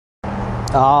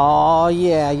Oh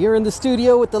yeah, you're in the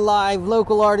studio with the live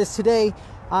local artist today.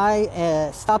 I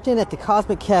stopped in at the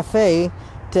Cosmic Cafe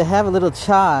to have a little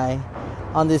chai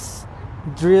on this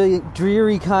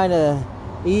dreary kind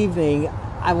of evening.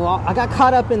 I got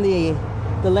caught up in the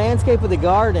landscape of the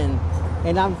garden,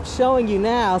 and I'm showing you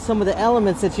now some of the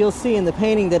elements that you'll see in the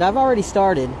painting that I've already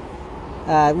started.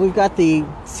 We've got the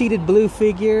seated blue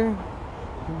figure,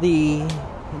 the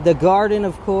garden,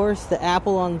 of course, the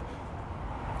apple on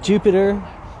Jupiter,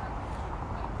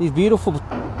 these beautiful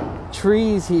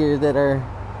trees here that are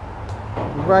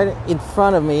right in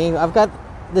front of me. I've got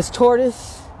this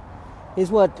tortoise is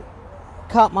what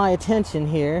caught my attention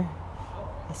here.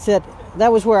 I said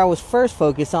that was where I was first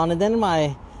focused on, and then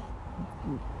my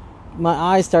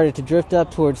eyes started to drift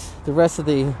up towards the rest of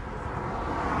the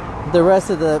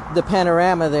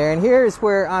panorama there. And here is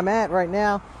where I'm at right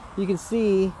now. You can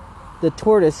see the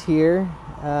tortoise here,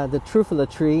 the truffula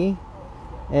tree.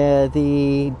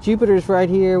 The Jupiter's right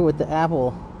here with the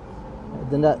apple,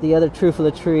 the other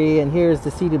truffula tree, and here's the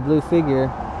seated blue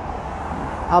figure.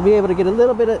 I'll be able to get a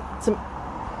little bit of some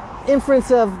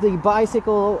inference of the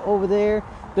bicycle over there,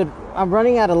 but I'm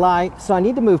running out of light, so I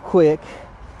need to move quick.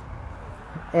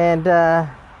 And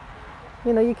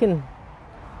you can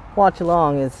watch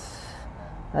along as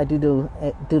I doodle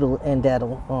and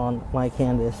daddle on my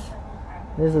canvas.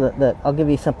 This is I'll give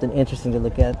you something interesting to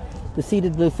look at. The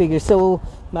seated blue figure. So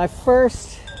my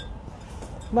first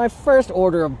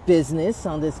order of business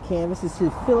on this canvas is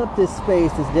to fill up this space,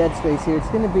 this dead space here. It's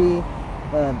going to be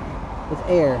with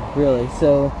air, really.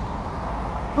 So,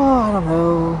 I don't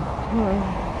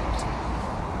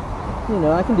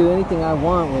know. I can do anything I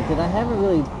want with it. I haven't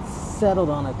really settled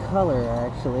on a color,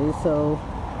 actually, so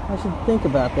I should think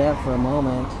about that for a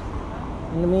moment.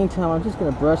 In the meantime, I'm just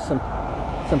going to brush some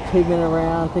pigment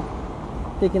around,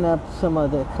 picking up some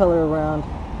of the color around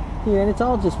here, and it's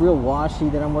all just real washy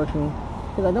that I'm working,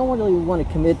 because I don't really want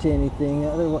to commit to anything.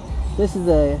 This is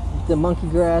the monkey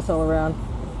grass all around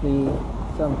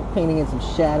so I'm painting in some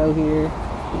shadow here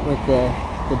with the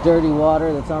dirty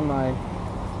water that's on my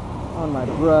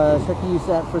brush. I can use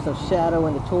that for some shadow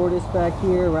in the tortoise back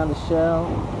here around the shell.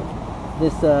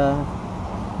 This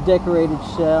decorated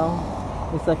shell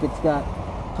looks like it's got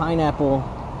pineapple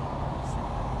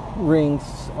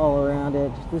rings all around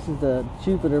it. This is the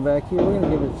Jupiter back here. We're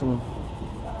going to give it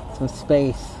some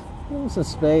space. Some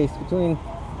space between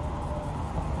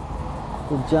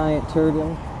the giant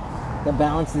turtle that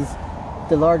balances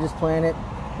the largest planet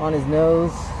on his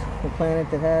nose, the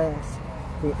planet that has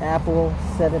the apple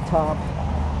set atop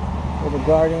with a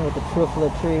garden with a truffula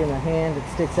tree in the hand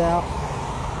that sticks out.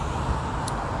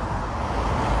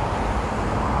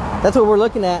 That's what we're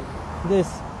looking at,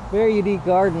 this very unique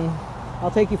garden. I'll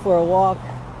take you for a walk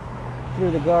through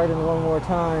the garden one more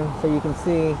time so you can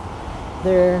see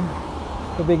there,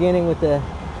 the beginning with the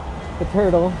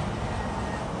turtle.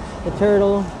 The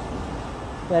turtle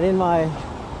that in my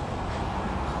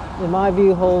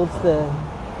view holds the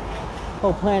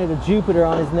whole planet of Jupiter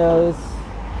on his nose.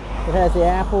 It has the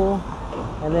apple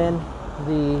and then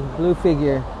the blue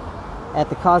figure at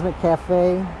the Cosmic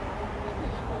Cafe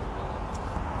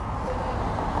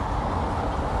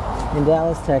in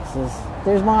Dallas, Texas.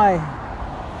 There's my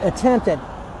attempt at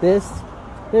this.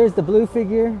 There's the blue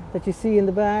figure that you see in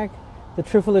the back, the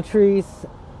truffula trees,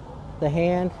 the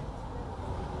hand,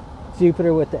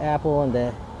 Jupiter with the apple and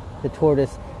the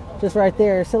tortoise, just right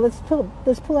there. So let's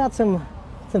pull out some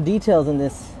details in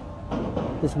this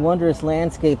wondrous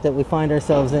landscape that we find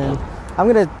ourselves in. I'm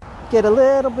gonna get a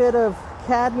little bit of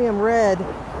cadmium red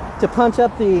to punch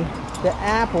up the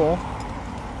apple,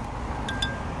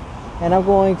 and I'm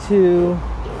going to,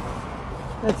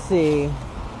 let's see,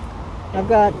 I've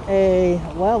got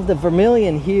the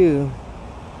vermilion hue.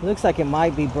 Looks like it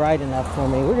might be bright enough for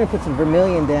me. We're going to put some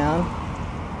vermilion down.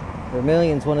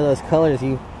 Vermilion's one of those colors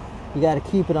you got to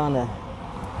keep it on a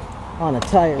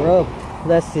tight rope,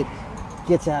 lest it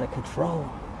gets out of control.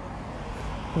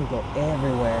 It can go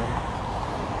everywhere.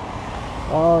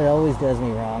 Oh, it always does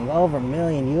me wrong. Oh,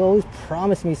 vermilion, you always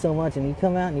promise me so much, and you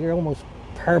come out and you're almost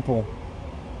purple.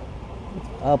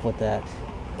 What's up with that?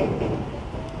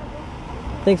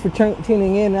 Thanks for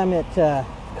tuning in. I'm at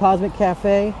Cosmic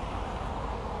Cafe,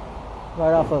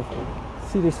 right off of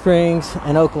Cedar Springs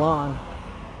and Oak Lawn.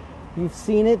 You've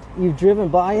seen it, you've driven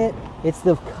by it. It's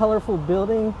the colorful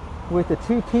building with the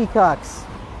two peacocks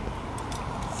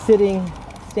standing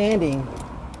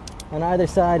on either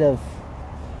side of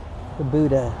the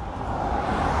Buddha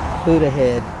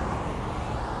head.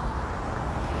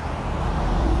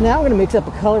 Now I'm going to mix up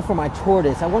a color for my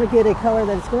tortoise. I want to get a color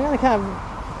that's going to kind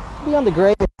of be on the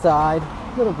grayish side,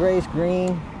 a little grayish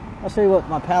green. I'll show you what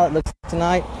my palette looks like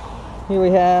tonight. here we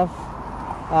have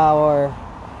our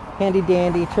handy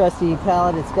dandy trusty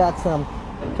palette. It's got some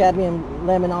cadmium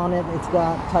lemon on it. It's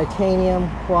got titanium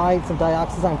white, some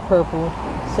dioxazine purple,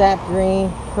 sap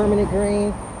green, permanent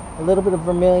green, a little bit of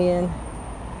vermilion,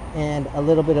 and a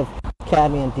little bit of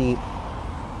cadmium deep.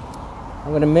 I'm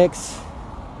going to mix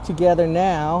together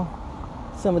now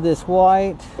some of this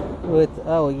white with,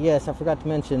 oh yes, I forgot to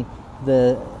mention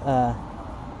the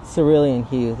cerulean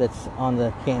hue that's on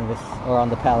the canvas or on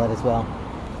the palette as well.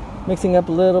 Mixing up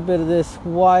a little bit of this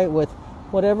white with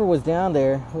whatever was down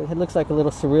there. It looks like a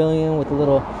little cerulean with a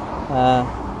little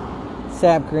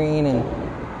sap green and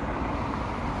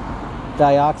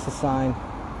dioxazine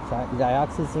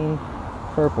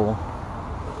purple.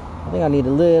 I think I need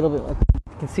a little bit.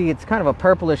 You can see it's kind of a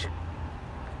purplish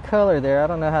color there. I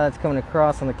don't know how that's coming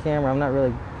across on the camera. I'm not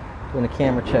really doing a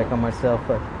camera check on myself,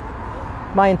 but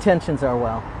my intentions are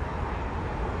well.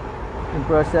 And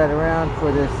brush that around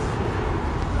for this.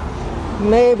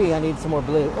 Maybe I need some more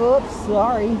blue. Oops,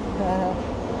 sorry.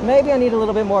 Maybe I need a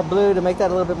little bit more blue to make that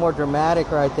a little bit more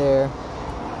dramatic right there.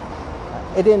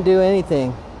 It didn't do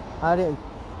anything. I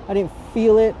didn't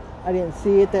feel it. I didn't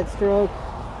see it, that stroke.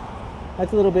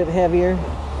 That's a little bit heavier,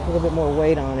 a little bit more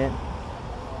weight on it,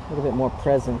 a little bit more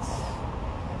presence.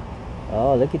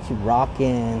 Oh, look at you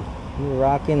rocking. You're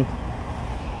rocking.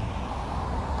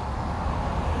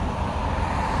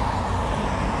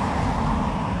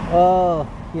 Oh,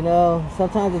 you know,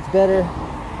 sometimes it's better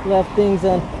left things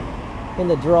in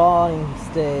the drawing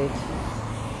stage.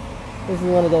 This is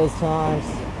one of those times.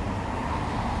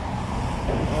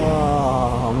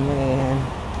 Oh, man.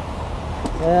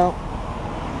 Well,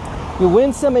 you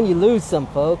win some and you lose some,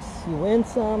 folks. You win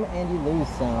some and you lose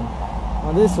some.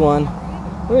 On this one,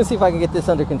 we're going to see if I can get this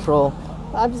under control.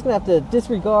 I'm just going to have to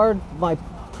disregard my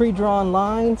pre-drawn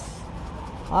lines.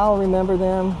 I'll remember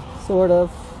them, sort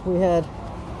of. We had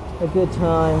a good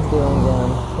time doing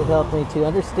them. It helped me to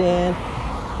understand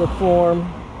the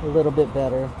form a little bit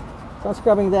better. So I'm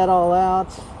scrubbing that all out,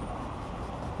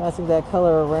 passing that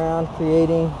color around,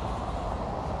 creating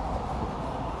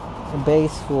a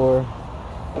base for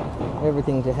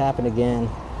everything to happen again.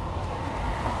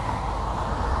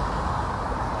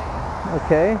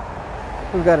 Okay,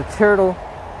 we've got a turtle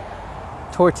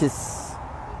tortoise.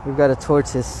 We've got a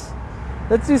tortoise.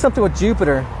 Let's do something with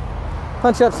Jupiter.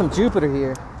 Punch up some Jupiter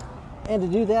here. And to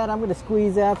do that, I'm going to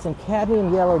squeeze out some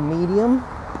cadmium yellow medium.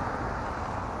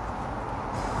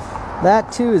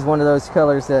 That too is one of those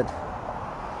colors that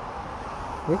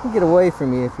they can get away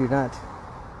from you if you're not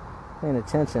paying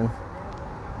attention.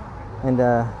 And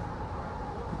I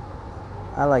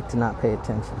like to not pay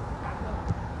attention.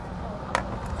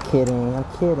 Kidding, I'm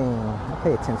kidding. I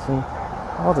pay attention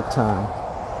all the time.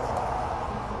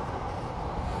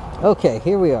 Okay,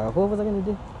 here we are. What was I going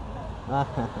to do?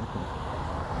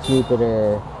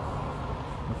 Jupiter.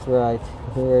 That's right.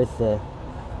 Here's the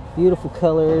beautiful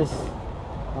colors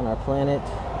on our planet.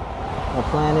 A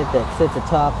planet that sits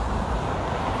atop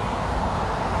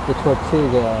the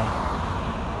Tortuga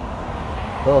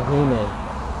Bohemian.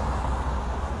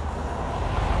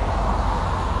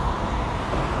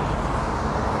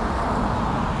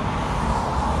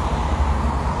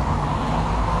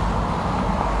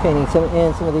 Painting some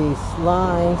of these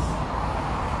lines,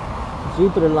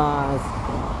 Jupiter lines.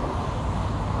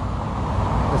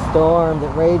 The storm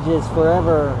that rages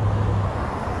forever.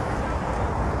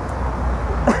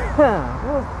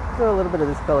 We'll throw a little bit of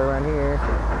this color around here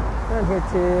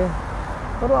too.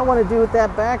 What do I want to do with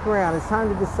that background? It's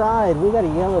time to decide. We got a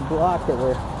yellow block that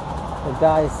the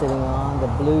guy is sitting on, the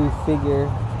blue figure,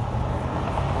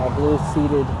 a blue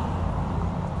seated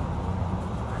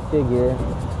figure.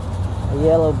 A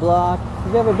yellow block. If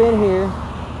you've ever been here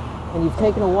and you've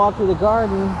taken a walk through the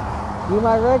garden, you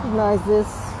might recognize this.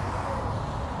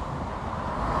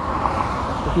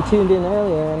 If you tuned in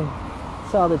earlier and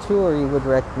saw the tour, you would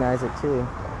recognize it too.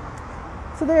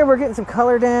 So there, we're getting some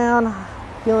color down,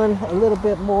 feeling a little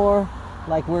bit more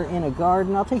like we're in a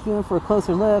garden. I'll take you in for a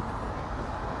closer look.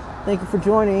 Thank you for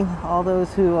joining, all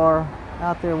those who are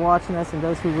out there watching us and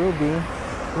those who will be.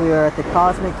 We are at the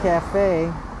Cosmic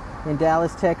Cafe in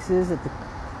Dallas, Texas, at the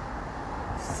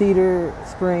Cedar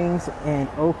Springs and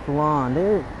Oak Lawn.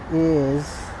 There is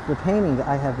the painting that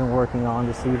I have been working on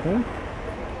this evening.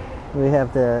 We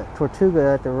have the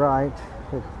Tortuga at the right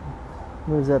that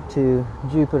moves up to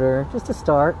Jupiter, just to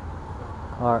start.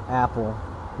 Our apple,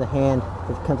 the hand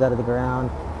that comes out of the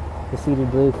ground, the seeded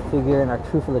blue figure, and our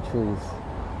trufula trees.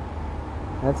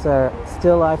 That's our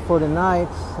still life for tonight,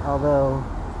 although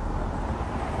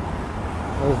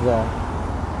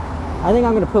I think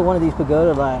I'm going to put one of these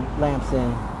pagoda lamps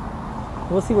in.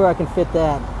 We'll see where I can fit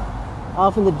that.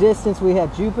 Off in the distance we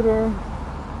have Jupiter,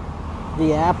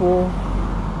 the apple,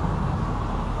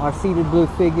 our seated blue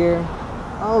figure.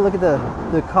 Oh, look at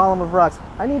the column of rocks.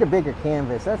 I need a bigger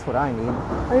canvas. That's what I need.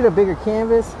 I need a bigger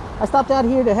canvas. I stopped out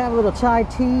here to have a little chai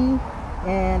tea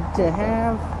and to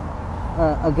have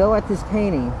a go at this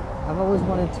painting. I've always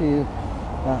wanted to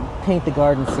paint the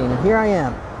garden scene, and here I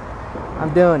am.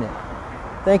 I'm doing it.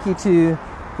 Thank you to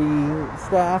the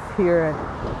staff here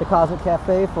at the Cosmic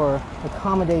Cafe for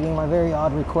accommodating my very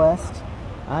odd request.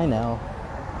 I know.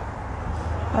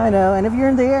 And if you're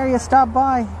in the area, stop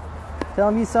by. Tell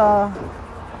them you saw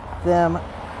them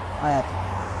at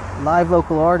Live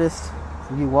Local Artists.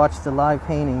 You watched the live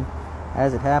painting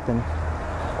as it happened.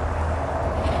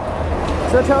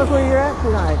 So tell us where you're at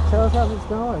tonight. Tell us how it's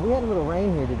going. We had a little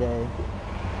rain here today.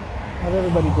 How's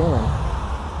everybody doing?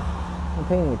 I'm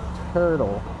painting a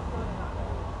turtle.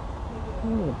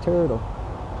 A turtle.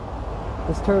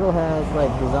 This turtle has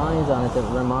like designs on it that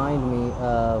remind me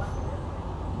of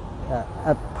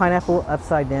a pineapple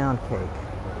upside down cake.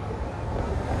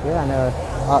 Yeah, I know.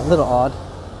 A little odd.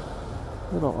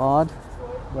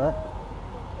 But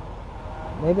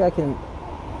maybe I can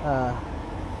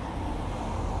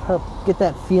help get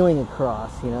that feeling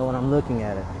across, you know, when I'm looking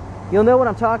at it. You'll know what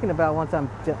I'm talking about once I'm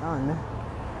done.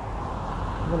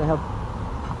 I'm gonna help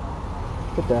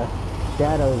put the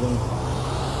shadows in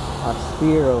our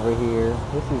sphere over here.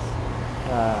 This is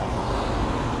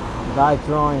Vibe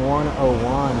Drawing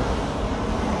 101.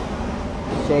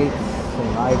 Shapes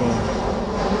and lighting.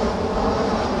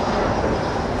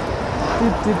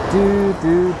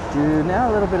 Now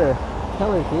a little bit of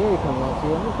color theory coming up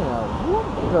here. I'm just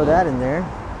gonna throw that in there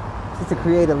just to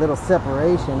create a little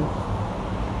separation.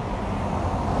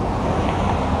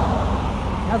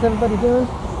 How's everybody doing?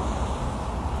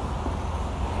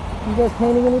 You guys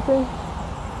painting anything?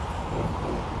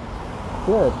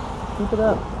 Good. Keep it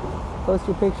up. Post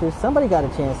your pictures. Somebody got a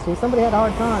chance to. Somebody had a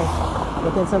hard time,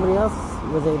 but then somebody else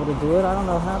was able to do it. I don't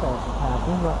know how that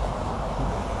happened, but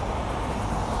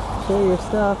share your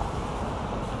stuff.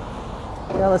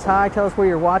 Tell us hi. Tell us where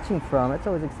you're watching from. It's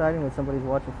always exciting when somebody's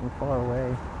watching from far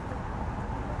away.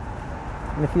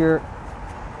 And if you're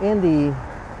in the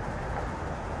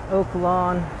Oak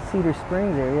Lawn, Cedar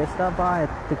Springs area, stop by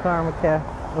at the Cosmic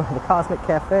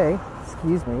Cafe.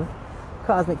 Excuse me.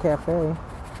 Cosmic Cafe.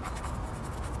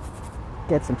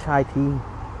 Get some chai tea.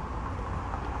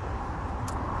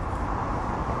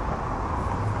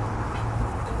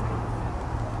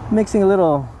 Mixing a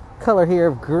little color here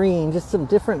of green, just some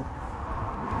different,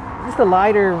 just a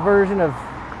lighter version of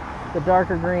the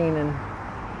darker green, and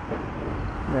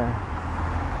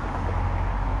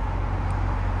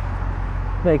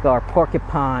make our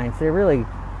porcupines. They're really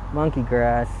monkey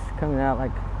grass coming out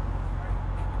like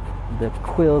the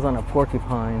quills on a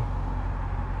porcupine.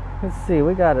 Let's see,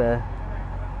 we got a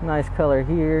nice color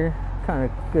here, kind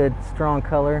of good strong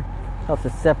color, helps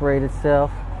it separate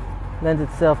itself, lends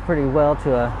itself pretty well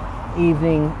to a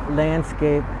evening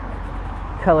landscape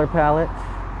color palette.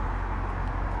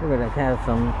 We're gonna have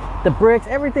the bricks,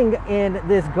 everything in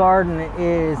this garden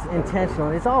is intentional,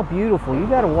 and it's all beautiful. You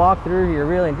got to walk through here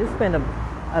really and just spend a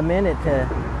minute to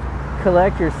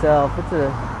collect yourself.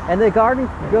 And the garden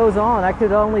goes on. I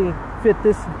could only fit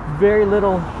this very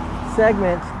little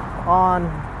segment on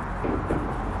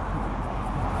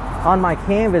my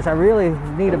canvas. I really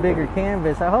need a bigger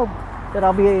canvas. I hope that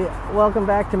I'll be welcome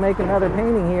back to make another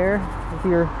painting here. If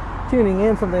you're tuning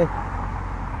in from the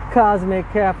Cosmic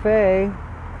Cafe,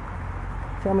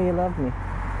 tell me you love me.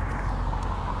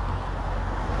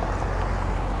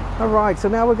 All right, so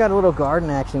now we've got a little garden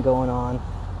action going on.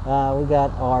 We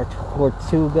got our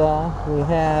Tortuga. We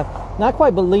have, not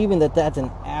quite believing that that's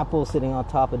an apple sitting on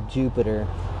top of Jupiter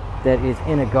that is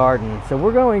in a garden. So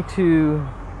we're going to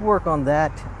work on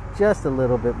that just a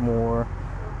little bit more.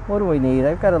 What do we need?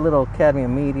 I've got a little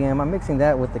cadmium medium. I'm mixing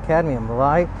that with the cadmium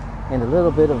light and a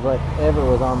little bit of whatever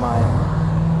was on my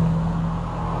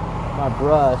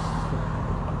brush.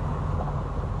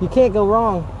 You can't go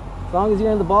wrong as long as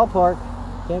you're in the ballpark.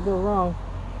 Can't go wrong,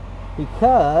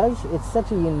 because it's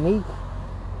such a unique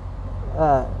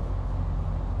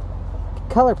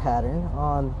color pattern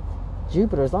on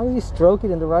Jupiter. As long as you stroke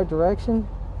it in the right direction,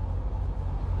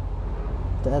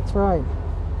 that's right.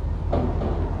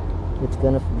 It's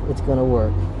gonna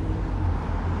work.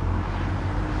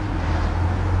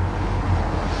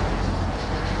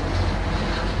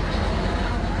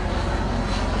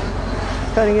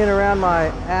 Cutting in around my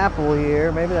apple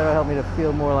here. Maybe that'll help me to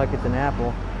feel more like it's an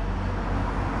apple.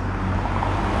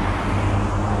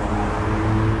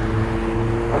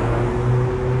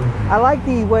 I like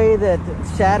the way that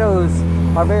shadows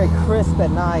are very crisp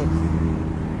at night.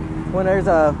 when there's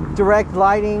a direct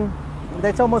lighting,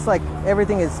 that's almost like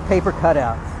everything is paper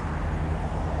cutouts.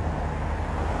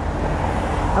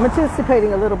 I'm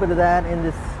anticipating a little bit of that in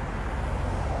this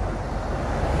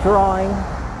drawing.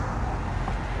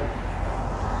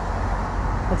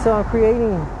 And so I'm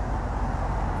creating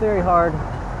very hard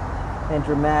and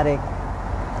dramatic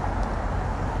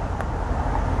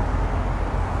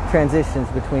transitions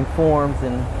between forms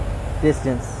and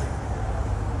distance.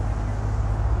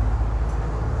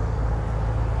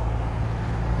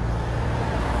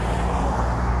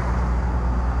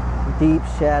 Deep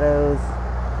shadows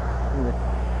in the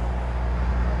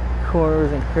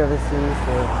corners and crevices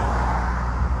of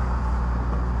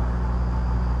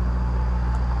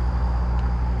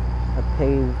a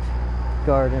paved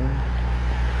garden.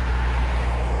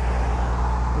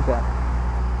 We've got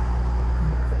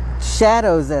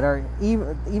shadows that are,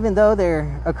 even though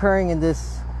they're occurring in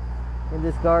this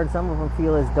garden, some of them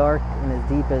feel as dark and as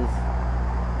deep as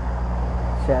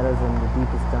shadows in the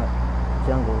deepest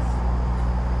jungles.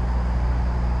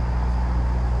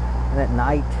 And at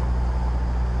night,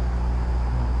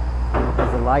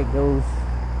 as the light goes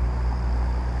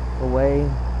away,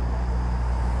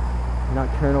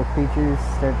 nocturnal creatures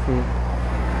start to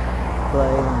play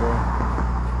in the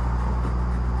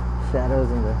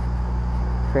shadows and the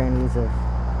crannies of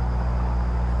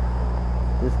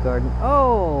this garden.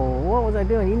 Oh, what was I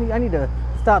doing? I need to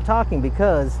stop talking,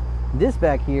 because this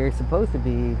back here is supposed to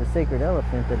be the sacred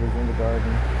elephant that is in the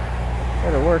garden.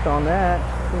 Better work on that.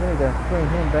 We need to bring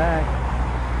him back.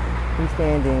 He's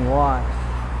standing watch.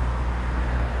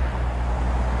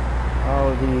 All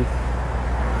of these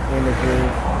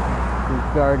images, these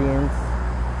guardians.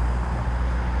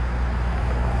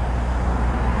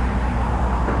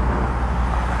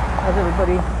 How's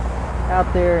everybody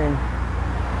out there in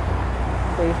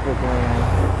Facebook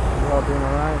land? You all doing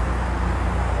alright?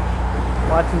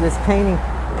 Watching this painting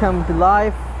come to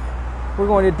life. We're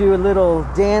going to do a little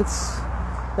dance.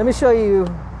 Let me show you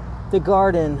the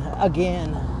garden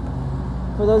again.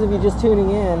 For those of you just tuning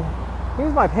in,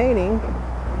 here's my painting.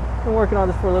 Been working on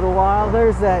this for a little while.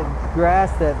 There's that grass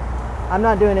that I'm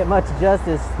not doing it much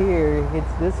justice here.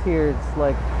 It's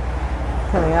like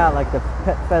coming out like the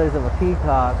feathers of a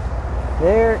peacock.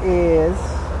 There is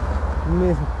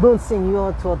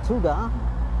Monsignor Tortuga,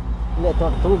 Le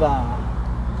Tortuga.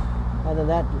 And then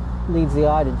that leads the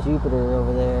eye to Jupiter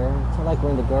over there. It's like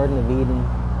we're in the Garden of Eden,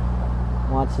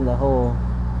 watching the whole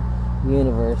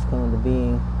universe come into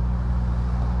being.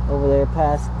 Over there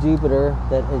past Jupiter,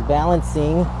 that is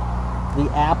balancing the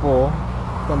apple,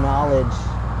 the knowledge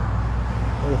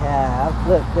we have.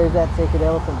 Look, there's that sacred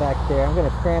elephant back there. I'm going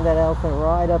to cram that elephant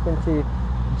right up into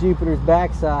Jupiter's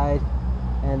backside,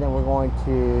 and then we're going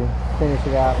to finish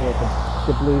it out with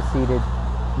the blue-seated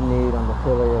nude on the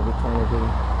pillar of eternity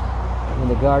in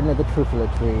the Garden of the Truffula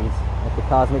Trees at the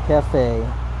Cosmic Cafe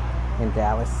in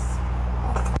Dallas.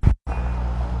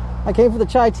 I came for the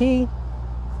chai tea.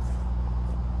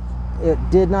 It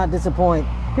did not disappoint.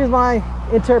 Here's my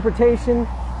interpretation.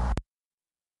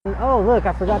 Oh, look,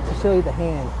 I forgot to show you the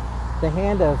hand. The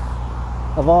hand of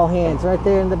all hands right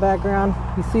there in the background.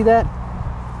 You see that?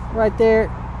 Right there,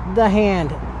 the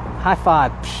hand. High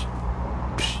five. Psh,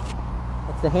 psh.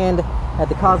 That's the hand at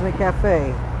the Cosmic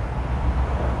Cafe.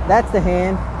 That's the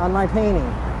hand on my painting.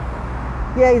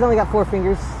 Yeah, he's only got 4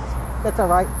 fingers. That's all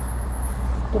right.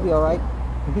 He'll be all right.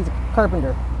 He's a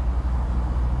carpenter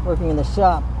working in the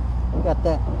shop. We got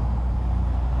that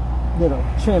little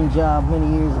trim job many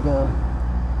years ago.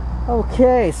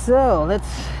 Okay, so let's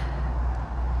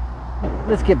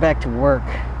get back to work.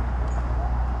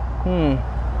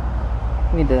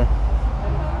 Need to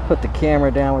put the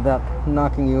camera down without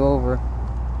knocking you over.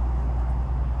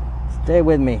 Stay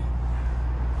with me.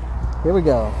 Here we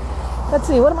go. Let's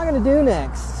see, what am I going to do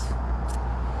next?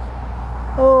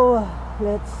 Oh,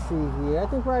 let's see here. I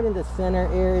think right in the center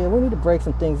area, we need to break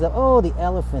some things up. Oh, the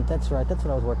elephant. That's right. That's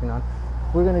what I was working on.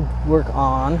 We're going to work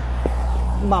on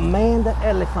my man, the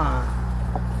elephant.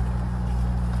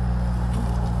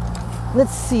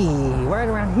 Let's see. Right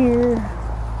around here,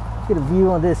 get a view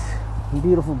on this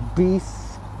beautiful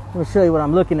beast. I'm going to show you what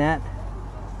I'm looking at.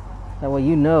 That way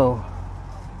you know.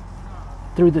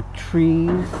 Through the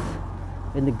trees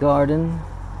in the garden,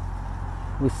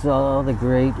 we saw the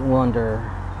great wonder,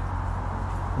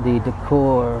 the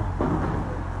decor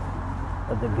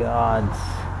of the gods.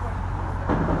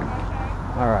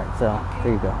 Alright, so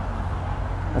there you go.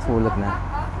 That's what we're looking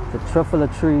at. The Truffula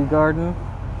Tree Garden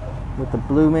with the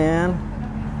blue man,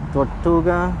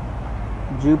 Tortuga,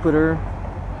 Jupiter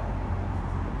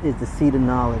is the seat of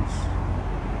knowledge.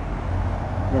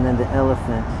 And then the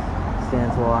elephant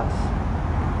stands watch.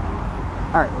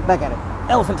 Alright, back at it.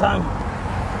 Elephant time.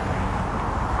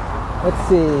 Let's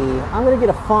see. I'm gonna get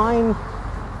a fine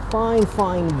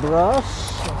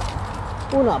brush.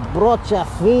 Una brocha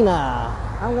fina.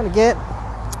 I'm gonna get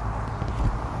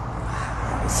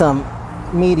some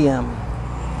medium,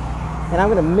 and I'm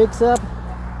gonna mix up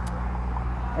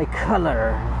a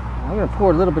color. I'm gonna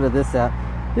pour a little bit of this out.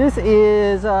 This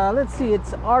is let's see,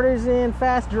 it's Artisan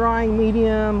fast drying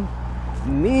medium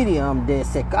de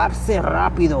secarse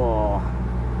rápido.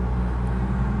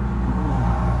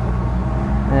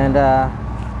 And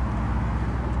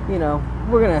you know,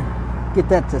 we're gonna get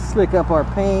that to slick up our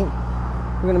paint.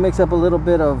 We're gonna mix up a little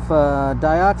bit of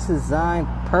dioxazine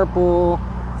purple,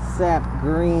 sap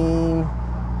green,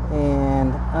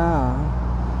 and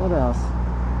what else?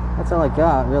 That's all I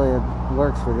got. Really, it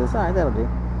works for this. All right, that'll do.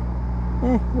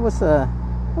 I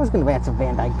was gonna add some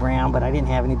Van Dyke Brown, but I didn't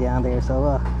have any down there,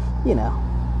 so you know,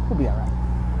 we'll be all right.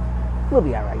 We'll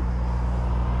be all right.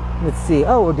 Let's see.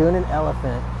 Oh, we're doing an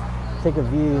elephant. Take a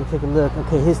view. Take a look.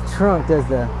 Okay, his trunk does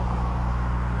the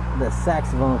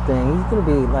saxophone thing. He's gonna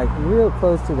be like real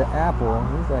close to the apple.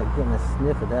 He's like getting a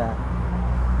sniff of that.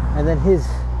 And then his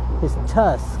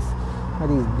tusks are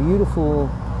these beautiful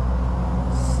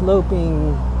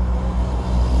sloping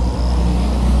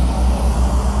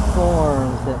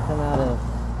forms that come out of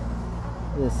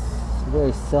this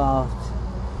very soft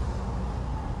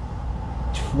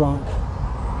trunk.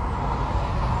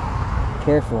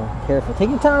 Careful. Take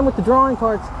your time with the drawing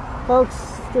parts, folks.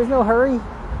 There's no hurry.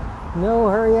 No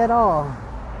hurry at all.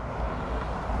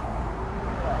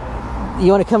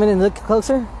 You want to come in and look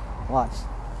closer? Watch.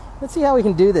 Let's see how we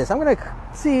can do this. I'm going to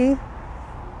see.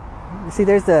 You see,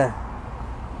 there's the...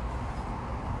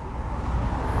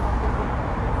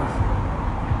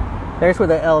 There's where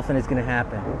the elephant is going to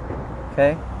happen.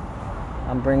 Okay?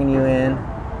 I'm bringing you in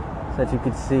so that you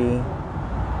can see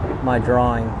my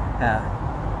drawing.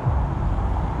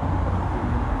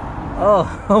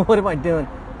 Oh, what am I doing?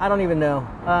 I don't even know.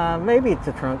 Maybe it's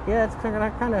a trunk. Yeah, it's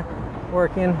kind of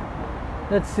working.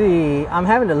 Let's see. I'm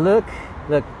having to look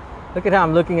at how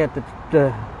I'm looking at the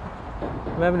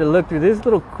I'm having to look through this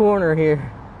little corner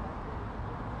here.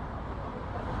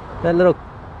 That little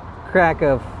crack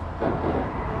of...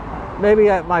 Maybe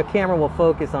my camera will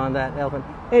focus on that elephant.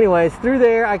 Anyways, through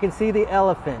there I can see the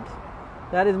elephant.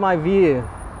 That is my view.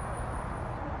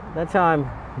 That's how I'm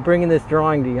bringing this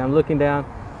drawing to you. I'm looking down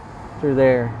through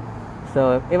there.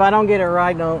 So if I don't get it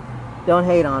right, don't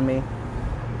hate on me.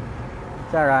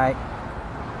 It's all right.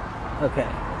 Okay,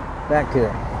 back to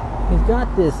it. He's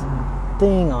got this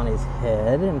thing on his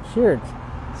head. I'm sure it's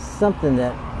something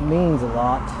that means a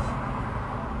lot.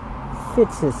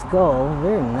 Fits his skull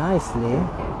very nicely.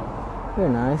 Very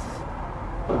nice.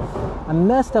 I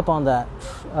messed up on that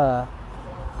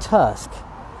tusk.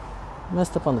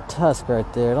 Messed up on the tusk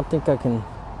right there. I don't think I can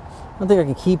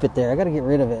keep it there. I got to get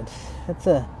rid of it. That's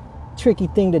a tricky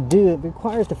thing to do. It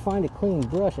requires to find a clean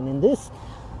brush, and in this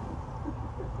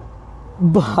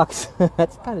box,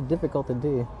 that's kind of difficult to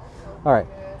do. All right,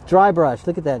 dry brush.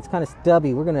 Look at that. It's kind of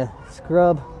stubby. We're gonna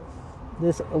scrub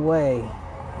this away.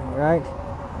 All right.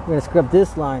 We're gonna scrub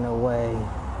this line away.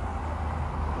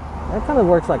 That kind of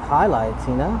works like highlights,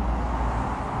 you know?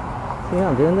 See how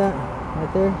I'm doing that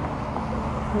right there?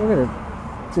 We're gonna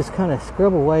just kind of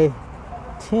scrub away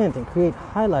tint and create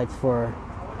highlights for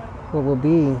what will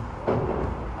be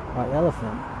our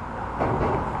elephant.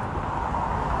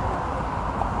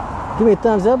 Give me a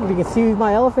thumbs up if you can see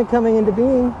my elephant coming into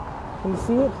being. Can you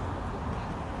see it?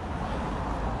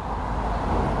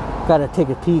 Gotta take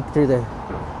a peek through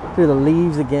the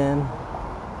leaves again.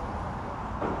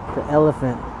 The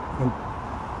elephant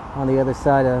on the other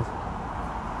side of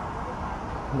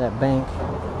that bank.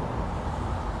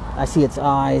 I see its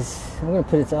eyes. I'm gonna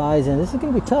put its eyes in. This is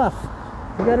gonna be tough.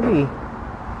 You gotta be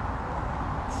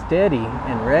steady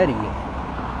and ready.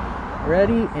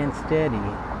 Ready and steady.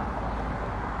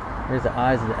 There's the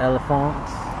eyes of the elephant.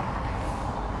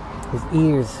 His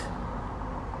ears.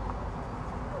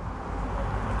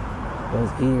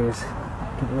 Those ears.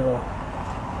 Get a little.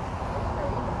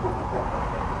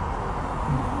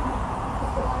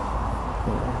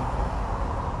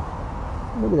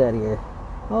 Look at that ear.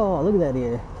 Oh, look at that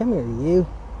ear. Come here, you.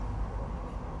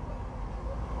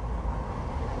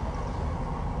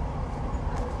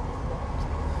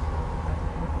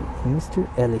 Mr.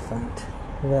 Elephant.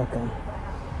 Welcome.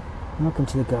 Welcome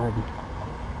to the garden.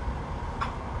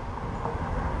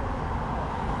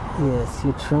 Yes,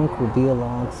 your trunk will be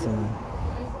along soon.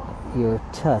 Your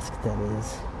tusk, that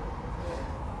is.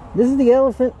 This is the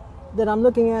elephant that I'm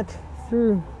looking at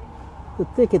through the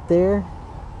thicket there.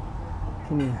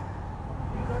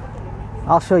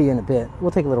 I'll show you in a bit.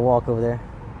 We'll take a little walk over there.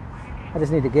 I just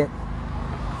need to get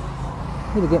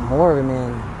Need to get more of him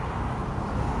in.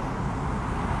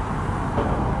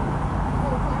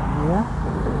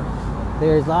 Yeah.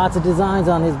 There's lots of designs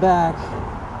on his back.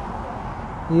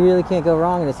 You really can't go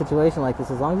wrong in a situation like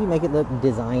this as long as you make it look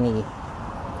designy.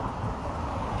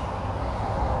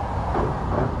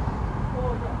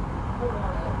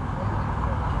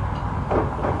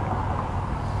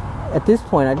 At this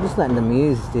point, I'm just letting the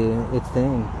muse do its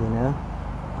thing, you know?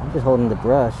 I'm just holding the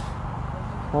brush.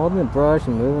 Holding the brush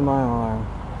and moving my arm.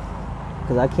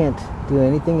 Because I can't do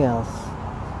anything else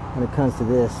when it comes to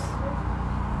this.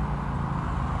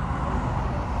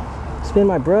 Spin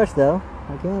my brush though.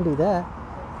 I can do that.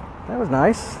 That was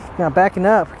nice. Now backing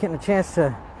up, getting a chance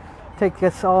to take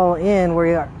us all in where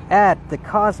we are at the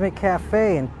Cosmic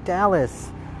Cafe in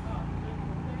Dallas.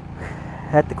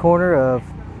 At the corner of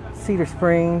Cedar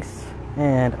Springs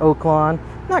and Oaklawn.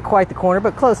 Not quite the corner,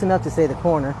 but close enough to say the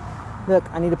corner. Look,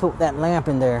 I need to put that lamp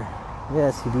in there.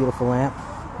 Yes, you beautiful lamp.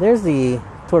 There's the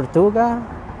Tortuga.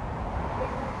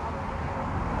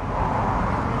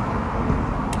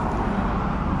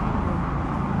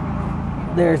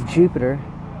 There's Jupiter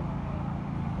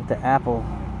with the apple,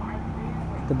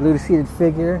 the blue-seated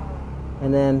figure,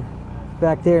 and then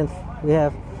back there we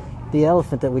have the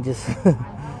elephant that we just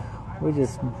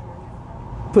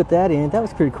put that in. That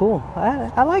was pretty cool.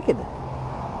 I like it.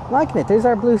 Liking it. There's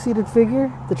our blue-seated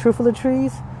figure, the truffula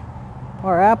trees,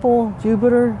 our apple,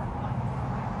 Jupiter,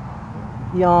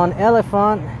 yon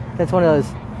elephant. That's one of those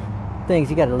things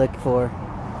you got to look for.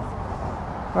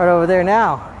 Right over there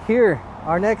now. Here,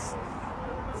 our next.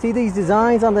 See these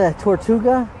designs on the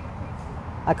Tortuga?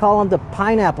 I call them the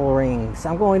pineapple rings.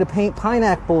 I'm going to paint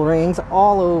pineapple rings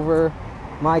all over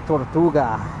my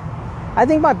Tortuga. I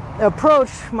think my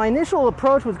initial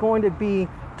approach was going to be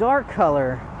dark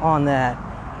color on that,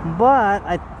 but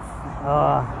I'm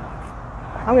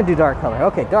gonna do dark color.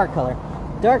 Okay, dark color,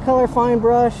 fine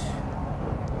brush,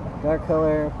 dark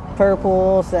color,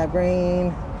 purple, sap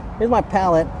green. Here's my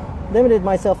palette. Limited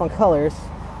myself on colors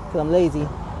because I'm lazy.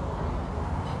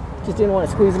 Just didn't want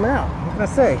to squeeze them out. What can I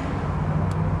say?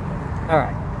 All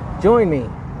right, join me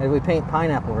as we paint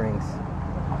pineapple rings.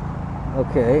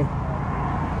 Okay.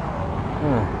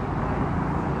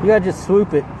 You gotta just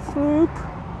swoop it. Swoop.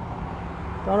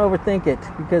 Don't overthink it,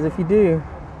 because if you do,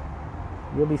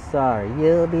 you'll be sorry.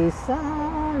 You'll be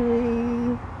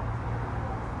sorry.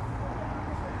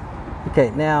 Okay,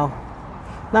 now,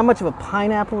 not much of a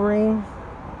pineapple ring,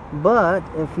 but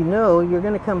if you know you're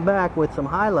gonna come back with some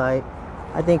highlight,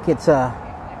 I think it's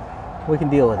we can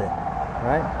deal with it,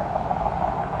 right?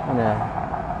 I'm gonna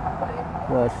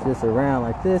brush this around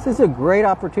like this. This is a great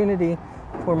opportunity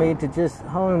for me to just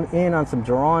hone in on some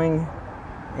drawing,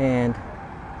 and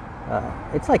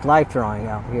it's like life drawing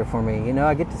out here for me. You know,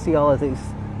 I get to see all of these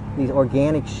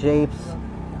organic shapes,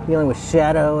 dealing with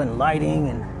shadow and lighting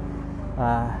and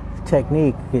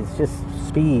technique. It's just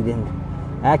speed and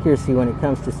accuracy when it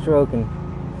comes to stroke and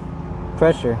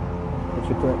pressure that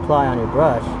you apply on your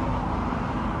brush.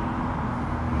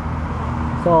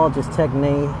 It's all just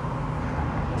technique,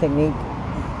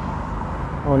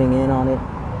 honing in on it,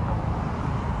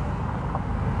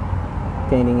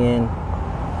 painting in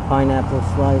pineapple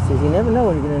slices. You never know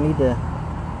when you're going to need to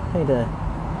paint a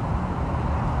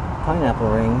pineapple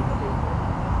ring.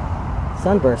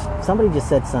 Sunburst. Somebody just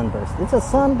said sunburst. It's a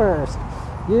sunburst.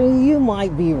 You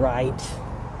might be right.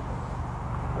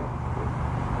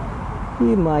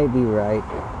 You might be right.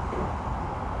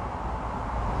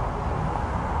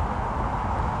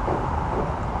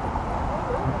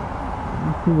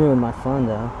 You ruined my fun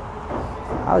though.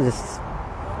 I was just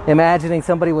imagining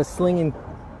somebody was slinging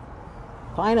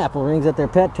pineapple rings at their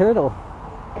pet turtle.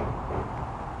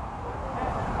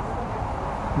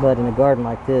 But in a garden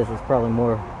like this, it's probably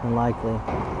more than likely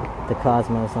the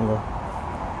cosmos on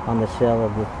the shell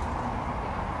of the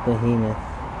behemoth.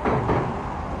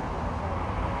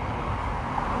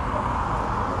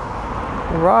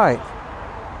 Right.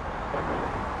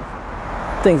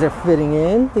 Things are fitting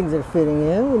in. Things are fitting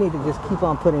in. We need to just keep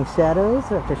on putting shadows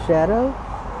after shadow.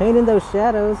 Painting those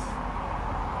shadows.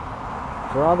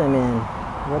 Draw them in.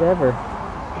 Whatever.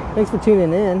 Thanks for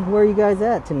tuning in. Where are you guys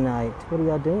at tonight? What are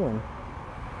y'all doing?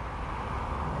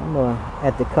 I'm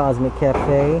at the Cosmic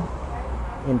Cafe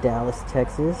in Dallas,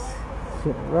 Texas.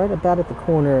 Right about at the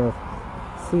corner of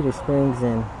Cedar Springs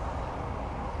and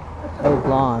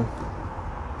Oaklawn.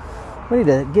 We need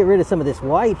to get rid of some of this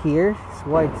white here. This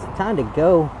white's time to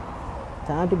go.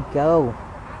 Time to go.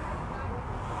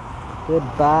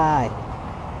 Goodbye.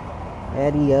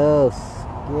 Adios.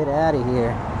 Get out of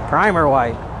here. Primer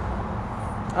white.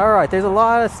 Alright, there's a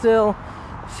lot of still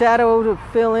shadow to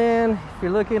fill in. If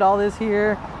you're looking at all this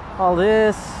here, all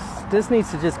this needs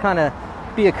to just kind of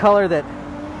be a color that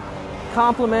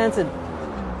complements and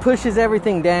pushes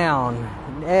everything down.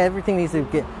 Everything needs to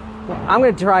get... I'm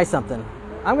going to try something.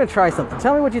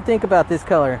 Tell me what you think about this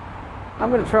color. I'm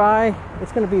going to try.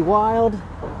 It's going to be wild.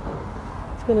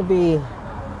 It's going to be...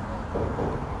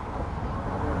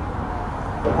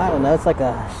 I don't know. It's like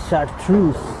a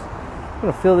chartreuse. I'm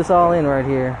going to fill this all in right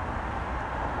here.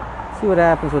 See what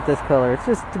happens with this color. It's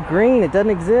just green. It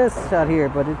doesn't exist out here,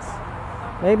 but it's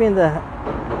maybe in the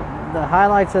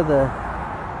highlights of the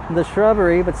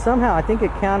shrubbery, but somehow I think it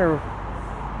counterweights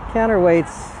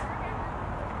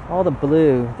all the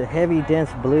blue, the heavy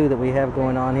dense blue that we have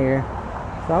going on here.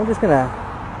 So I'm just gonna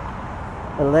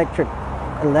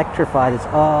electrify this.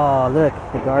 Oh, look,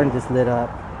 the garden just lit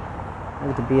up. I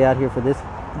get to be out here for this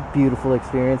beautiful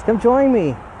experience. Come join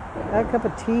me. Have a cup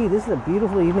of tea. This is a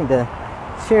beautiful evening to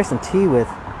share some tea with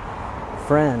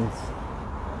friends.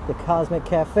 The Cosmic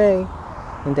Cafe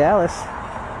in Dallas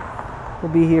will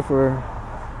be here for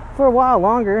a while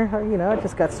longer. You know, I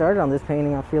just got started on this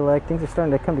painting. I feel like things are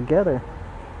starting to come together.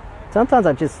 Sometimes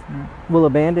I just will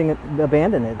abandon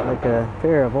it like a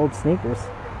pair of old sneakers.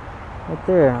 Right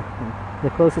there, the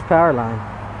closest power line.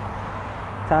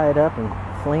 Tie it up and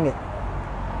fling it.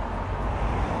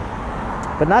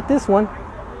 But not this one.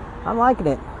 I'm liking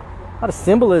it. A lot of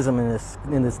symbolism in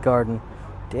this garden.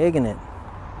 Digging it.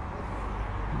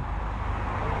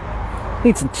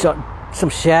 Need some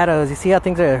shadows. You see how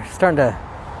things are starting to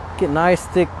get nice,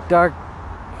 thick, dark,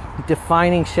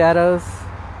 defining shadows?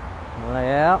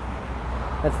 Yeah.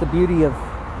 That's the beauty of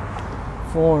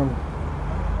form.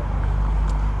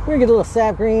 We're gonna get a little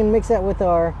sap green, mix that with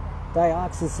our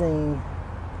dioxazine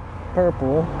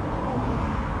purple.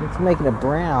 Let's make it a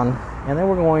brown. And then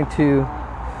we're going to,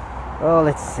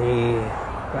 let's see.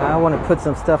 I want to put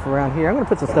some stuff around here. I'm going to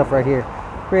put some stuff right here.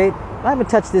 Great. I haven't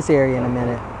touched this area in a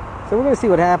minute. So we're going to see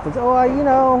what happens. You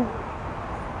know,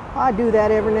 I do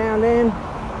that every now and then.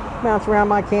 Bounce around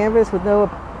my canvas with no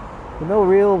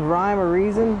real rhyme or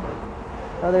reason.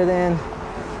 Other than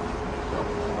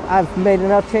I've made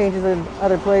enough changes in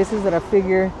other places that I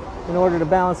figure in order to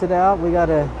balance it out, we got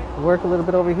to work a little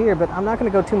bit over here. But I'm not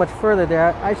going to go too much further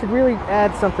there. I should really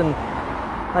add something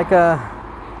like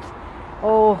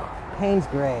Payne's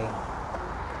Gray.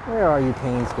 Where are you,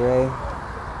 Payne's Gray?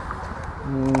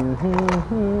 Payne's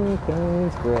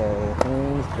Gray,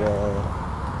 Payne's Gray.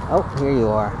 Oh, here you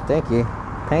are. Thank you.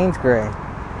 Payne's Gray.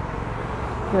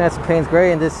 I'm gonna add some Payne's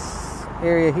Gray in this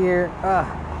area here.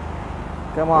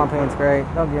 Come on, Payne's Gray.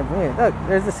 Don't give me. Look,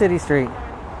 there's the city street.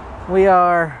 We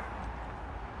are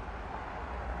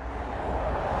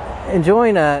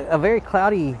enjoying a very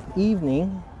cloudy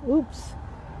evening. Oops.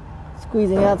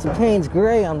 Squeezing out some Payne's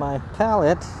Gray on my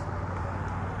palette.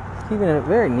 Keeping it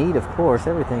very neat, of course.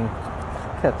 Everything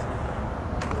kept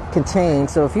contained.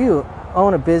 So if you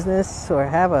own a business or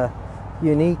have a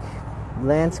unique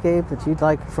landscape that you'd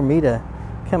like for me to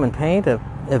come and paint, an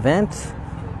event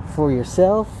for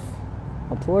yourself,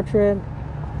 a portrait,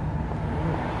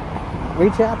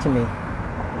 reach out to me.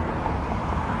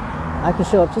 I can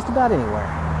show up just about anywhere.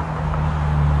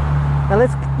 Now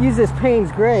let's use this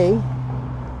Payne's Gray.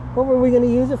 What were we going to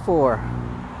use it for?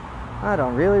 I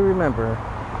don't really remember.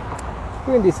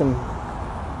 We're going to do some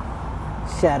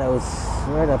shadows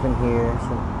right up in here.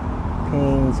 Some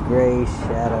Payne's Gray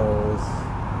shadows.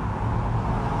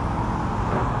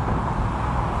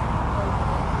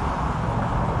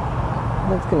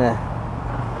 That's going to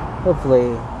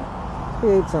hopefully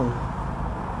create some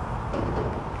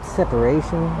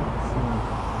separation. Some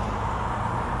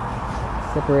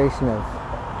separation of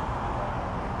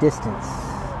distance.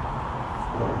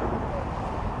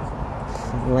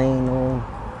 Lanal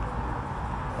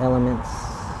elements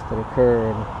that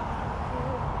occur in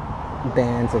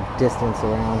bands of distance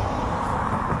around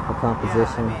the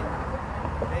composition. Yeah,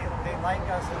 I mean, they like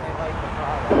us and they like the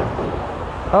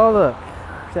product. Oh, look,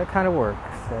 that kind of works,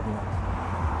 doesn't it?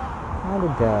 And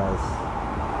it does.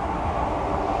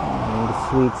 And the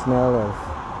sweet smell of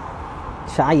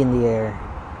chai in the air.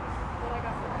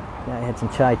 Yeah, I had some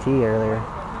chai tea earlier.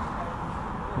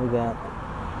 We got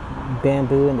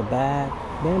bamboo in the back.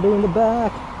 Bamboo in the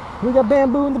back. We got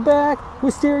bamboo in the back.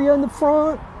 Wisteria in the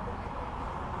front.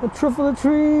 A tree full of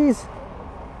trees.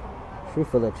 Tree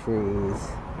full of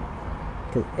trees.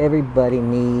 Because everybody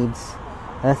needs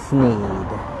a sneed.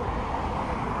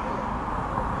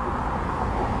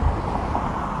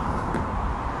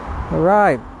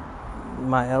 Alright.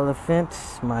 My elephant.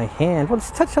 My hand. Well,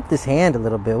 let's touch up this hand a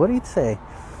little bit. What do you say?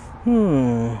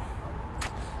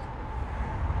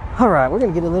 Alright, we're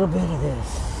going to get a little bit of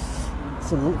this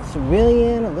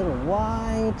cerulean, a little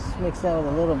white, mix that with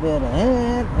a little bit of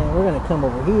that, and we're going to come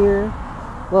over here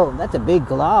Whoa, that's a big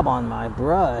glob on my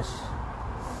brush.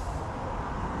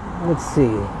 Let's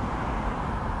see.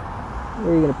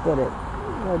 Where are you gonna put it?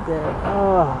 Right there.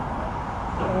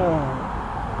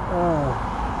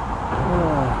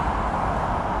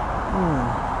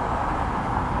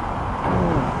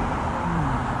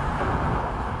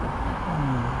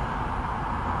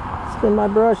 Spin my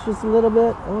brush just a little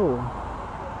bit. Oh,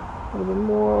 a little bit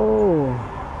more. Oh,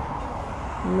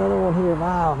 another one here.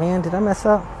 Wow, man, did I mess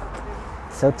up?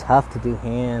 So tough to do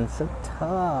hands. So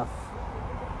tough.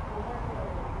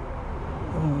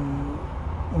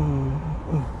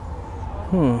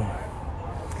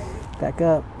 Back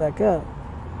up, back up.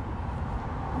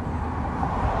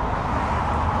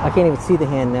 I can't even see the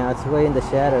hand now. It's way in the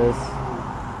shadows.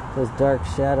 Those dark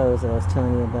shadows that I was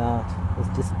telling you about has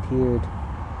disappeared.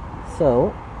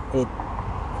 So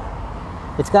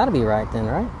it's got to be right then,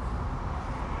 right?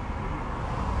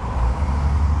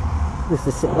 This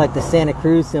is like the Santa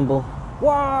Cruz symbol.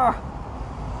 Wah!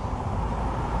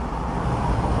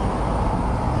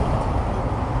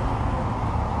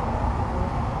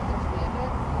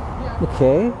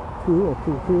 Okay, cool.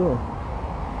 Good.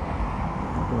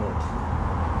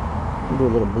 Do a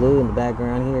little blue in the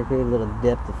background here, create a little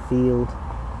depth of field.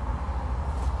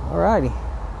 Alrighty.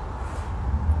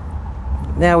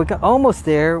 Now we got almost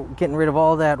there, getting rid of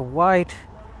all that white.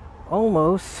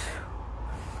 Almost.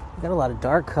 We got a lot of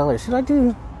dark colors. Should I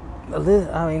do a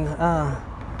little,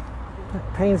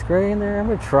 Payne's Gray in there? I'm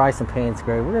gonna try some Payne's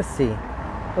Gray. We're gonna see.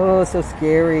 Oh, so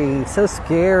scary. So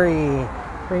scary.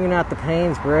 Bringing out the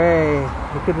Payne's Gray.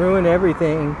 It could ruin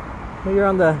everything. You're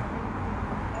on the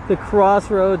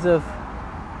crossroads of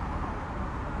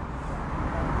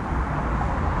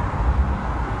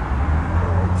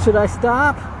should I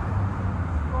stop?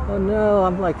 Oh no,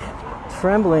 I'm like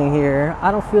trembling here.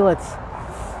 I don't feel it's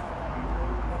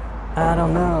I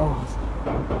don't know.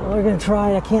 We're gonna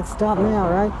try. I can't stop now,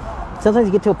 right? Sometimes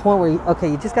you get to a point where you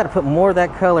just got to put more of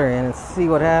that color in and see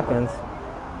what happens.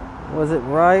 Was it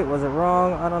right? Was it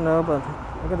wrong? I don't know, but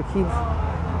I gotta keep.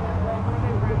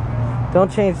 Don't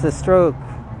change the stroke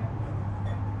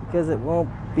because it won't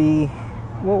be.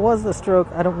 What was the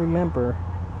stroke? I don't remember.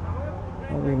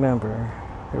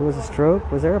 There was a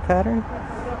stroke. Was there a pattern?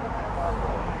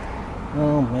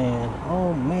 Oh man.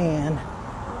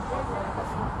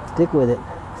 Stick with it,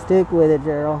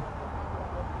 Gerald.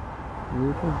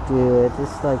 You can do it.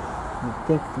 Just like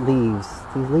think leaves.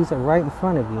 These leaves are right in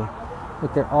front of you.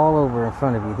 Look, they're all over in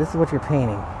front of you. This is what you're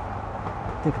painting.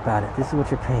 Think about it. This is what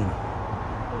you're painting.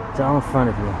 It's all in front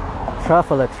of you.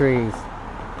 Truffula trees.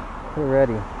 Get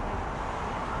ready.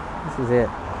 This is it.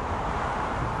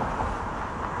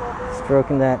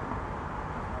 Stroking that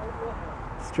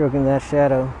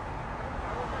shadow.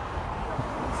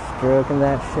 Stroking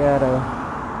that shadow.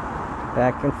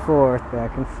 Back and forth.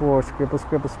 Scribble,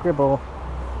 scribble, scribble.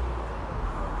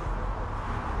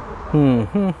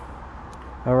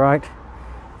 All right.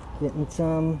 Getting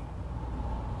something.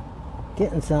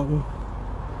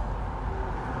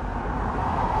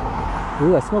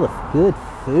 Ooh, I smell the good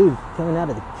food coming out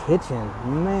of the kitchen.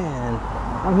 Man,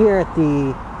 I'm here at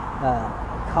the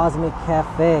Cosmic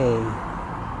Cafe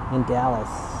in Dallas,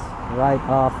 right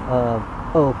off of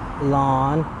Oak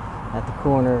Lawn at the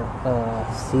corner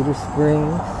of Cedar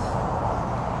Springs.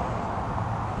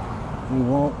 You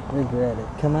won't regret it.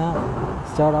 Come out,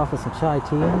 start off with some chai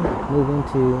tea, move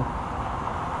into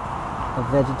a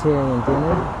vegetarian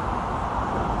dinner.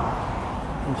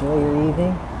 Enjoy your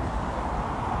evening.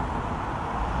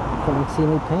 Come and see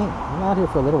me paint. I'm out here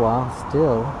for a little while.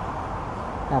 Still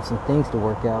have some things to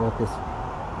work out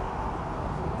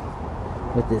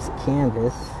with this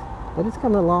canvas, but it's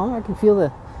coming along. I can feel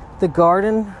the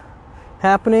garden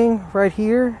happening right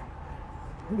here.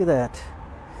 Look at that.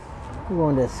 We're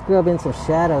going to scrub in some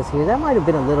shadows here. That might have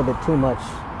been a little bit too much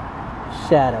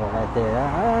shadow right there.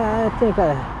 I think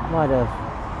I might have.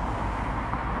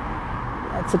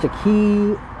 That's such a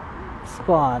key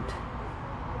spot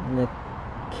in the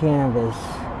canvas.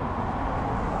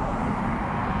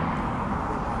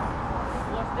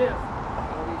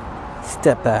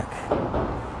 Step back.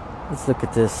 Let's look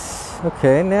at this.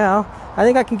 Okay, now I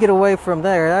think I can get away from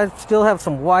there. I still have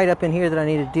some white up in here that I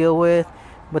need to deal with,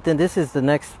 but then this is the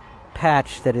next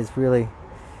patch that is really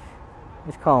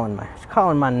it's calling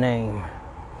my name.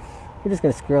 We're just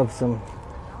gonna scrub some.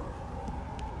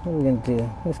 What are we gonna do?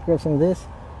 We're gonna scrub some of this.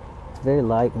 It's very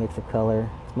light mix of color.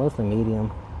 It's mostly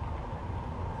medium.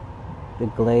 The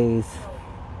glaze.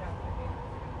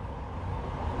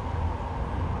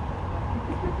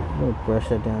 I'm gonna brush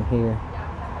that down here.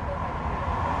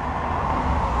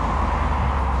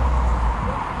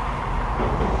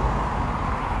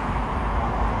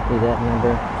 See that,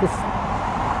 remember? Just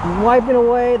wiping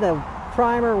away the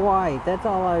primer white. That's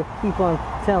all I keep on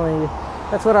telling you.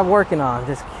 That's what I'm working on.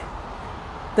 Just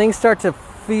things start to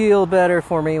feel better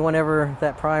for me whenever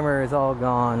that primer is all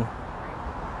gone.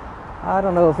 I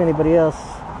don't know if anybody else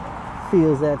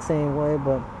feels that same way,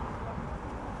 but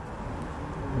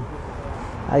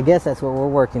I guess that's what we're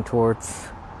working towards.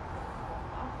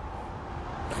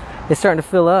 It's starting to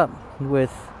fill up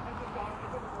with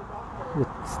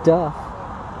stuff,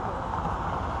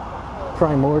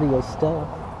 primordial stuff.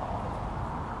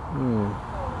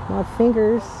 My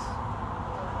fingers,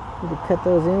 need to cut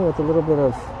those in with a little bit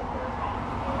of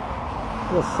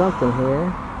something here.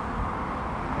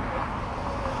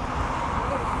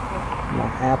 My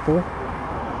apple.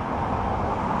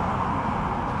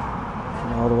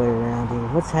 And all the way around here.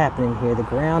 What's happening here? The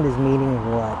ground is meeting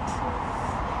what?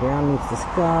 The ground meets the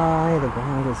sky. The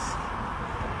ground is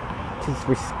just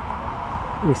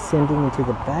rescinding into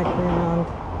the background.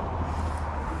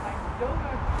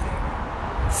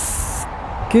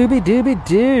 Scooby Dooby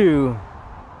Doo.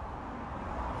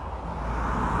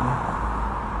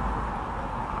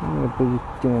 I'm going to be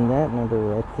doing that number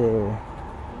right there.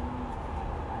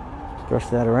 Brush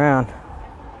that around.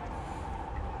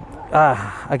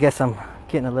 I guess I'm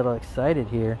getting a little excited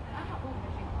here.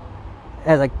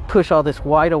 As I push all this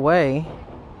white away,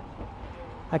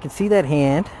 I can see that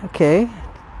hand. Okay.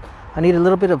 I need a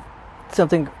little bit of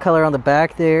something color on the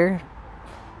back there.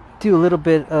 Do a little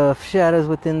bit of shadows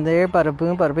within there. Bada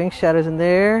boom, bada bing, shadows in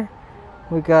there.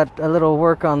 We got a little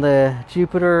work on the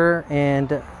Jupiter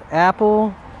and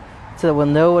Apple, so that we'll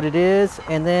know what it is,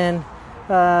 and then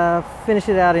finish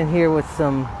it out in here with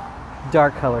some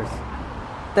dark colors.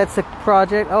 That's the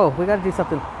project. Oh, we got to do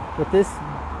something with this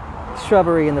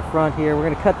shrubbery in the front here. We're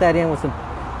going to cut that in with some,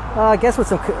 I guess with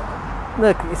some,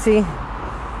 look, you see,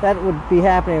 that would be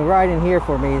happening right in here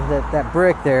for me, that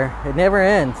brick there. It never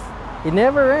ends. It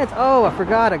never ends. Oh, I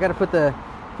forgot. I got to put the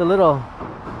little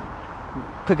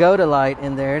pagoda light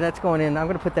in there. That's going in. I'm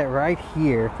going to put that right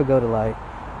here, pagoda light.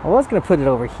 I was going to put it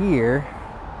over here.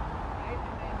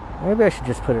 Maybe I should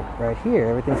just put it right here.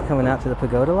 Everything's coming out to the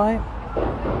pagoda light.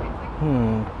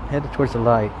 Headed towards the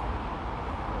light.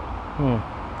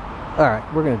 Alright,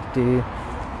 we're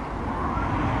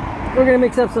gonna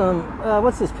mix up some,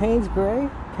 what's this, Payne's Gray?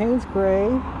 Payne's Gray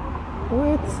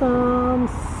with some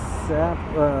sap,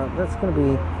 that's gonna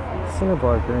be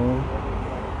cinnabar green.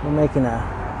 We're making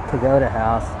a pagoda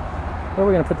house. Where are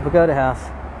we gonna put the pagoda house?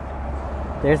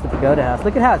 There's the pagoda house.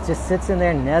 Look at how it just sits in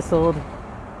there nestled.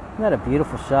 Isn't that a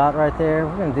beautiful shot right there?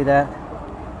 We're gonna do that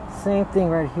same thing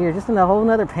right here, just in a whole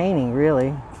nother painting,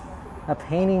 really. A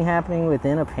painting happening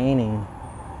within a painting.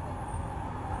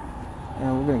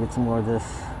 And we're gonna get some more of this.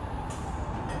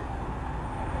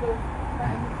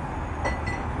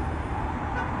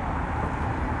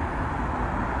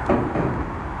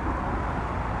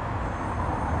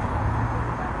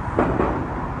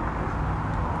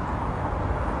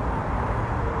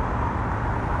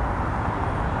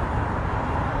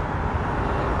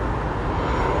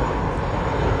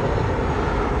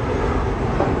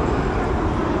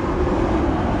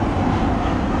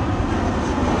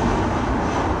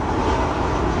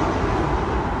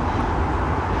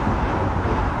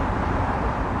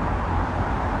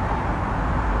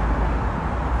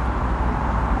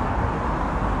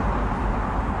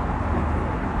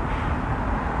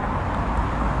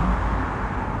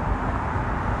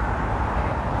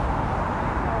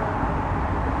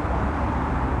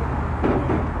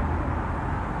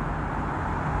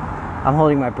 I'm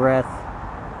holding my breath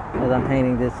as I'm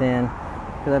painting this in,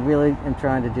 because I really am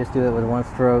trying to just do it with one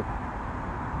stroke.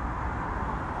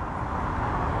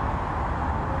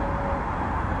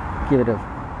 Give it a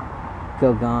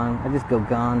go-gon. I just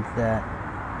go-goned that.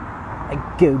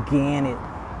 I go-gan it.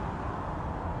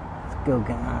 It's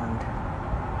go-goned.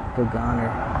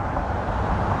 Go-goner.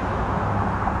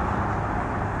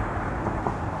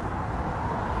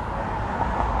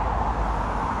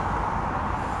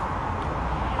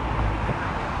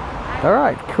 All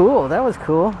right, cool. That was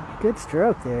cool. Good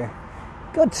stroke there.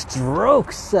 Good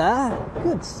stroke, sir.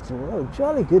 Good stroke.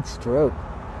 Jolly good stroke.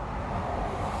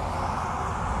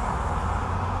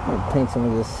 I'm gonna paint some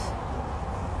of this.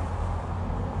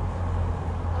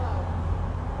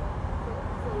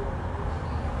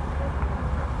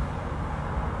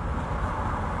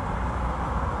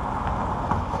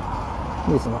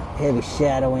 Do some heavy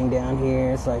shadowing down here.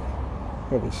 It's like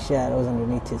heavy shadows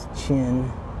underneath his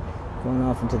chin. Going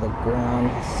off into the ground,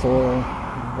 soil,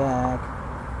 back,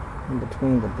 in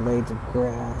between the blades of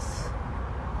grass.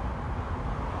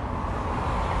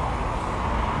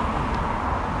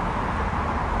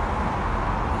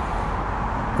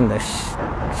 And the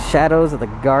shadows of the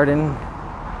garden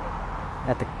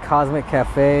Cosmic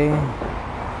Cafe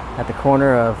at the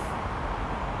corner of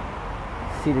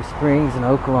Cedar Springs and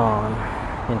Oak Lawn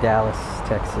in Dallas,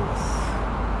 Texas.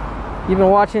 You've been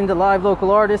watching the Live Local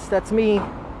Artist. That's me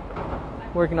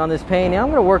working on this painting. I'm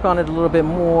going to work on it a little bit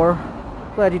more.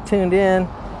 Glad you tuned in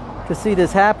to see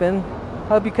this happen.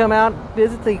 Hope you come out,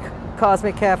 visit the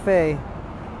Cosmic Cafe.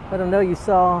 Let them know you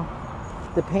saw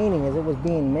the painting as it was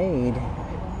being made.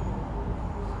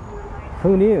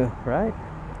 Who knew, right?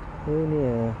 Who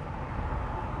knew?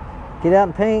 Get out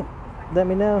and paint. Let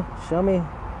me know. Show me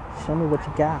what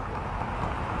you got.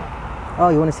 Oh,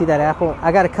 you want to see that apple?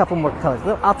 I got a couple more colors.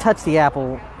 Look, I'll touch the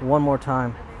apple one more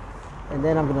time, and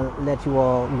then I'm gonna let you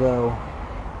all go.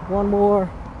 One more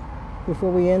before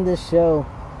we end this show.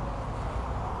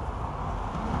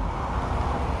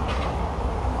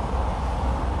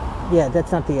 Yeah,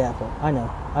 that's not the apple. I know.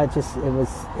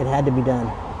 It had to be done.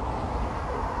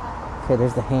 Okay,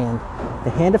 there's the hand. The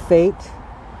hand of fate.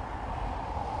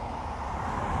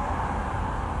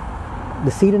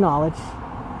 The seed of knowledge.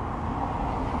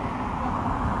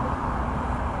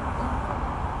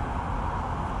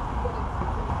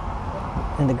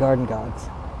 And the garden gods.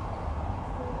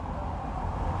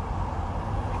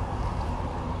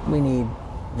 We need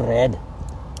red.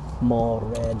 More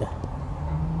red.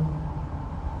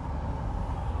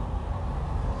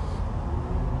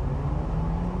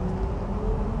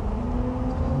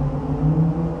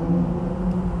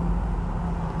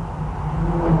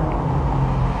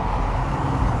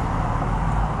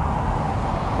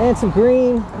 And some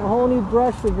green, a whole new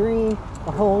brush for green,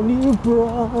 a whole new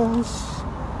brush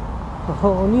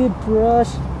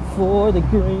for the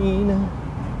green.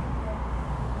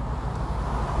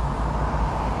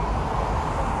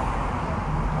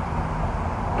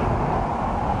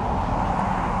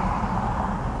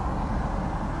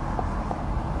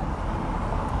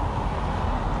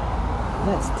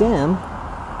 That stem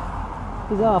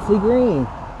is awfully green.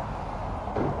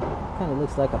 Kind of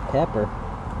looks like a pepper.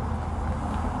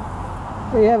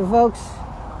 There you have it, folks.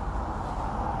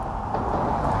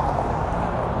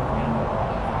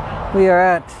 We are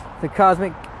at the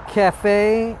Cosmic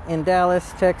Cafe in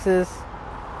Dallas, Texas,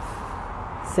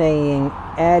 saying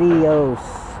adios.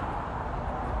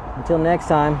 Until next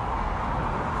time,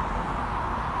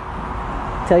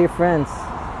 tell your friends,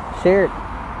 share it,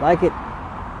 like it.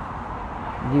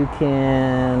 You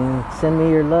can send me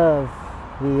your love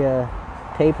via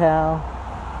PayPal,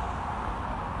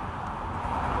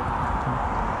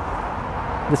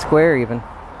 the Square even.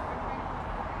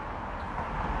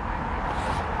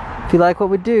 If you like what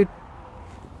we do,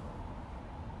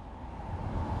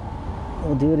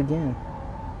 we'll do it again.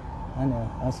 I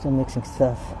know, I'm still mixing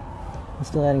stuff. I'm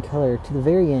still adding color to the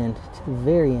very end,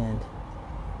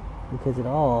 because it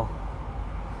all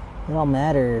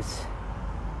matters.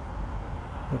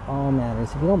 It all matters.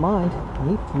 If you don't mind,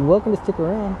 you're welcome to stick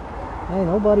around. Ain't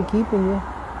nobody keeping you.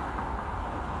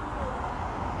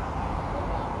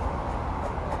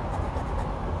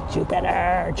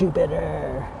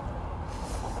 Jupiter.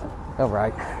 All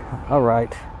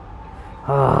right.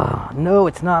 No,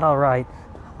 it's not all right.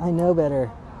 I know better.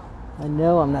 I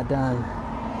know I'm not done.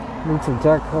 Need some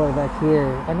dark color back here.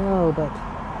 I know, but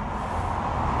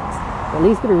at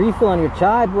least get a refill on your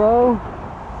chai, bro.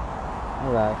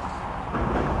 All right.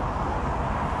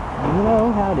 You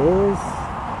know how it is.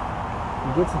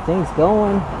 You get some things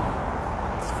going.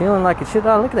 It's feeling like it should.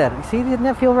 Oh, look at that. You see, didn't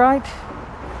that feel right?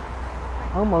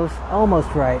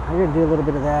 Almost right. We're gonna do a little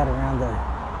bit of that around the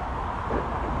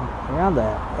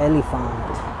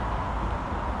elephant.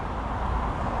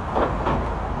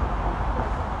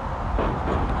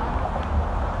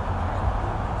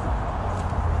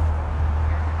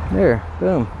 There,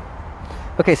 boom.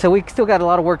 Okay, so we still got a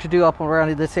lot of work to do up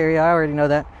around this area. I already know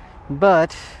that,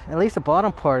 but at least the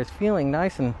bottom part is feeling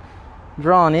nice and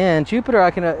drawn in. Jupiter,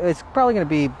 it's probably going to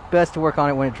be best to work on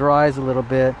it when it dries a little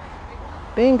bit.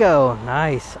 Bingo,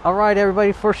 nice. All right,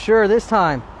 everybody, for sure this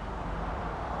time.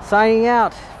 Signing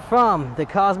out from the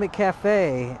Cosmic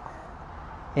Cafe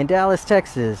in Dallas,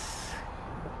 Texas.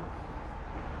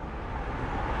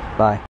 Bye.